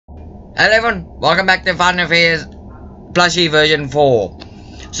Hello everyone, welcome back to Fnaf Plushies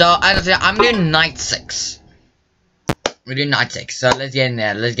V.4. So as I said, I'm doing night 6. We're doing night 6, so let's get in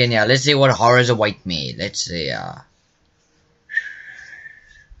there, let's see what horrors await me. Let's see,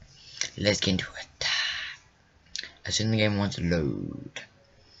 let's get into it. As soon as the game wants to load.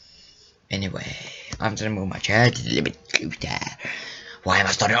 Anyway, I'm gonna move my chair to a little bit closer. Why am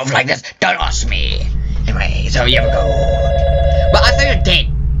I starting off like this? Don't ask me. Anyway, so here we go. But I think you're dead.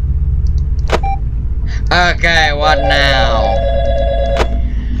 Okay, what now?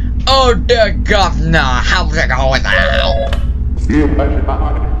 Oh dear governor, how's it going now?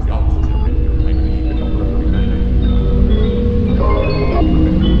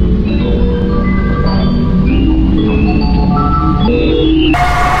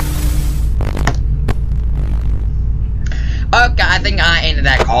 Okay, I think I ended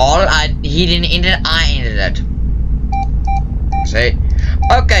that call. He didn't end it, I ended it. See?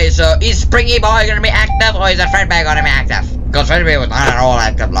 Okay, so is Springy Boy gonna be active or is a Fredbear gonna be active? Because Fredbear was not at all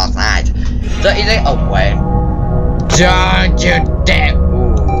active last night. So is it? Oh wait. Don't you dare!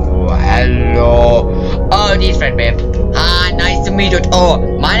 Ooh, hello. Oh, this Fredbear. Hi, nice to meet you. Oh,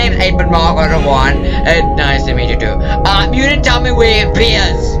 my name is 8BitMark101 and nice to meet you too. You didn't tell me where it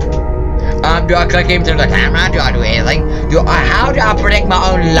appears. Do I click him through the camera? Do I do anything? How do I protect my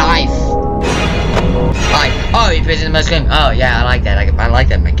own life? Oh, he plays in the Muslim. Oh, yeah, I like that. I like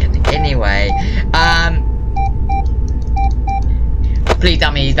that mechanic. Anyway, please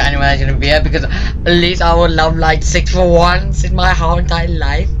tell me he's the only one that's gonna be here because at least I would love like 6 for once in my whole entire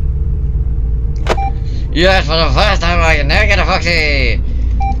life. Yes, for the first time I can never get a Foxy.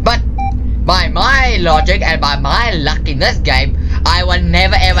 But by my logic and by my luck in this game, I will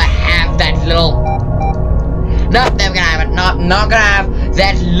never ever have that little. Not never gonna have it. Not gonna have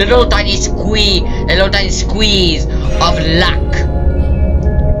that little tiny squeeze of luck.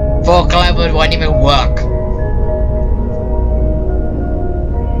 For Clover it won't even work.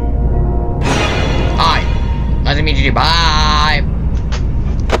 Alright. Nothing me to do. Bye.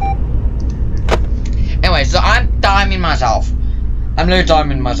 Anyway, so I'm timing myself. I'm literally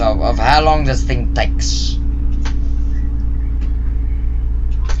timing myself of how long this thing takes.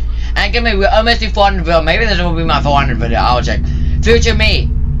 And give me, we're almost to 400 video. Maybe this will be my 400 video. I'll check. Future me,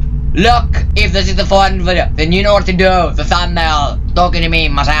 look, if this is the 400 video, then you know what to do. The thumbnail, talking to me,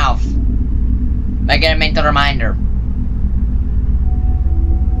 myself. Make it a mental reminder.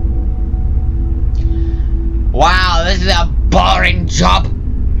 Wow, this is a boring job.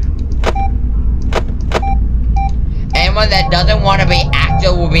 Anyone that doesn't want to be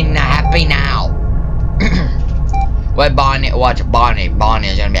actor will be happy now. What Barney is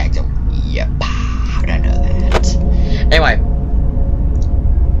gonna be active. Yep, I don't know that. Anyway,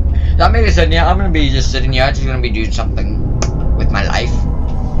 so I'm gonna be sitting here. I'm gonna be just sitting here. Just gonna be doing something with my life.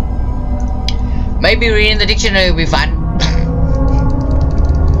 Maybe reading the dictionary will be fun.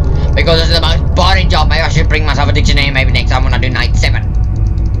 Because this is the most boring job. Maybe I should bring myself a dictionary. Maybe next time when I do night 7.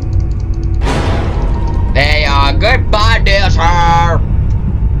 There you are. Goodbye, dear sir.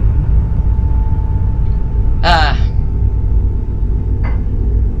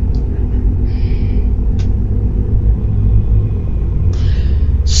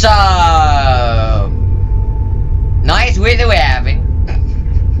 So nice weather we're having.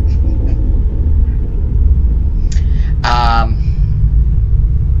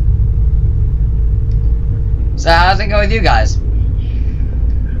 So how's it going with you guys?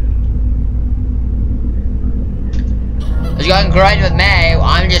 It's going great with me.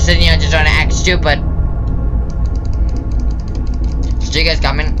 I'm just sitting here just trying to act stupid. Is you guys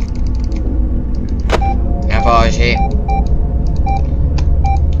coming? How far is she?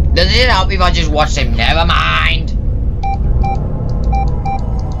 Does it help if I just watch them? Never mind.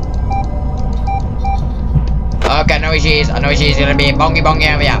 Okay, I know where she is. I know she's gonna be bongy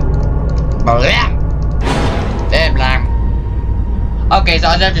over here. Blam. There, blam. Okay, so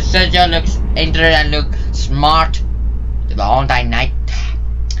I have to sit here, look, enter it and look smart the whole entire night.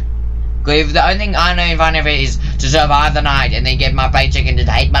 Because if the only thing I know in front of it is to survive the night and then get my paycheck and just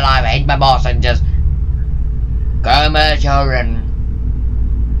hate my life, hate my boss and just go my children.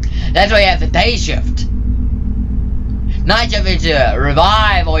 That's why you have the day shift. Night shift is to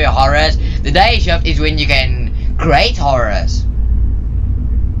revive all your horrors. The day shift is when you can create horrors.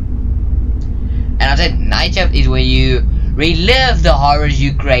 And I said night shift is where you relive the horrors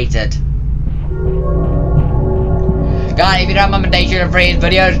you created. God, if you don't remember day shift for his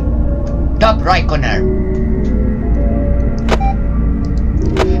videos, top right corner.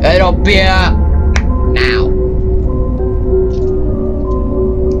 It'll appear now.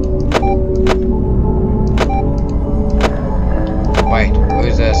 Wait,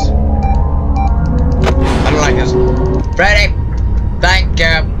 who's this? Freddy! Thank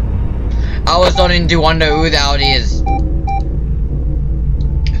you. I was starting to wonder who the hell it is.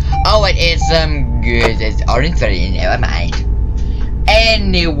 Oh, it is good. It's orange Freddy. Never mind.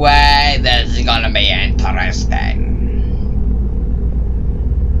 Anyway, this is gonna be interesting.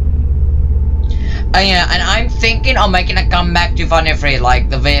 Yeah, and I'm thinking of making a comeback to Fnaf Free,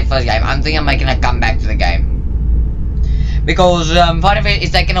 like the very first game. I'm thinking of making a comeback to the game. Because Fnaf Free is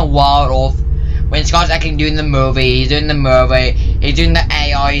taking a while off. When Scott's actually doing the movie, he's doing the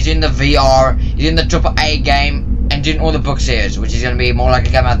AI, he's doing the VR, he's doing the AAA game, and doing all the book series, which is going to be more likely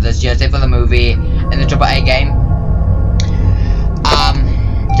to come out this year, except for the movie and the AAA game.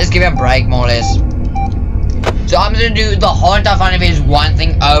 Just give it a break, more or less. So I'm going to do the whole entire Fnaf Free one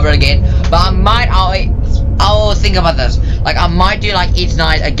thing over again, but I'll think about this. Like, I might do like each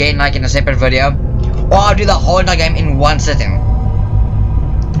night again, like in a separate video, or I'll do the whole entire game in one sitting.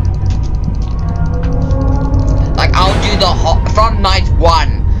 Like, I'll do the whole, from night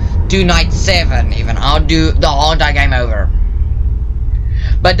 1 to night 7 even, I'll do the whole entire game over.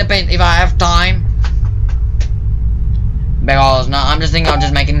 But depends if I have time. Because now I'm just thinking of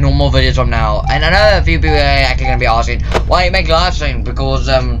just making normal videos from now. And I know a few people are actually going to be asking, why you make live stream? Because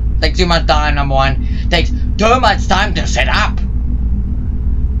it takes too much time, number one. It takes too much time to set up.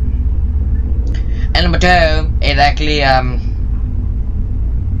 And number 2, it actually yeah.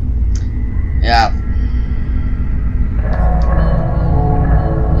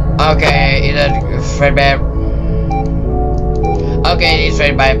 Okay, is it Fredbear? Okay, it is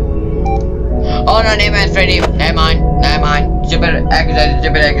Fredbear. Oh no, never mind, Freddy. Never mind. Stupid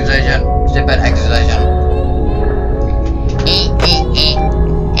accusation. Is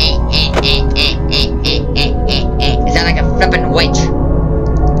that like a flippin' witch?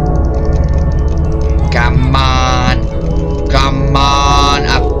 Come on,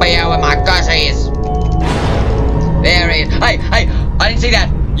 up here where my cursor is. There it is. Hey, I didn't see that.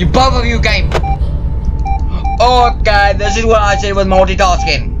 You both of you came. Okay, this is what I said with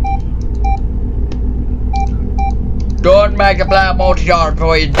multitasking. Don't make the player multitask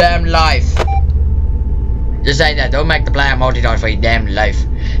for your damn life. Just say that. Don't make the player multitask for your damn life.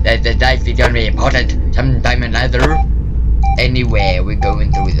 That life is gonna be important sometime or another. Anyway, we're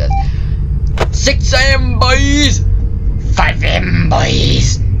going through this. 6 AM, boys. 5 AM,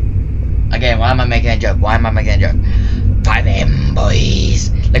 boys. Again, why am I making a joke? 5 AM, boys.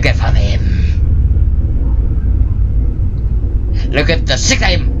 Look at 5 AM. Look at the 6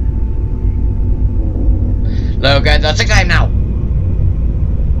 AM. Look at the 6 AM now.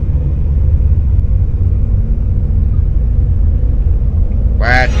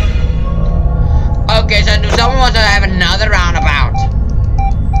 What? Okay, so do someone want to have another roundabout?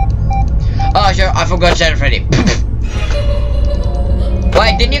 Oh, sure, I forgot to say it, Freddy.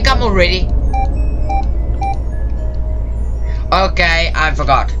 Wait, didn't you come already? Okay, I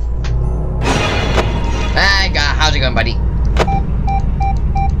forgot. Hey, how's it going, buddy?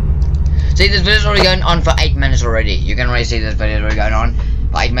 See, this video's already going on for 8 minutes already. You can already see this video already going on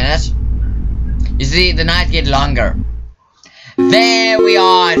for 8 minutes. You see, the nights get longer. There we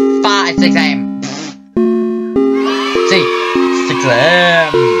are at 6 AM. See, 6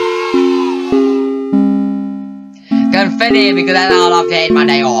 AM. Confetti, because that's all I've taken my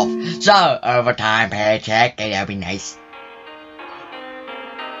day off. So, overtime paycheck, that'll be nice.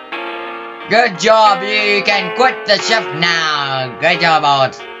 Good job, you can quit the shift now. Great job,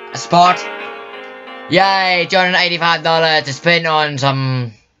 old sport. Yay, $285 to spend on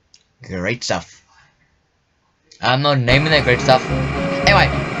some great stuff. I'm not naming that great stuff. Anyway,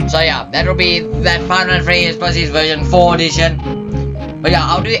 so yeah, that'll be that Fnaf Plushies version 4 edition. But yeah,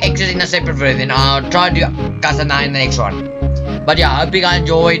 I'll do extras in a separate video, then I'll try to do custom 9 in the next one. But yeah, I hope you guys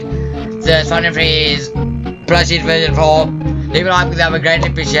enjoyed the Fnaf Plushies version 4. Leave a like because that would greatly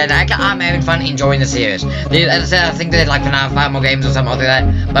appreciate it. I'm having fun enjoying the series. As I said, I think there's like 5 more games or something like that.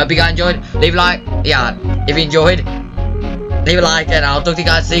 But I hope you guys enjoyed. Leave a like. Yeah, if you enjoyed, leave a like and I'll talk to you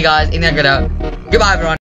guys. See you guys in the next video. Goodbye, everyone.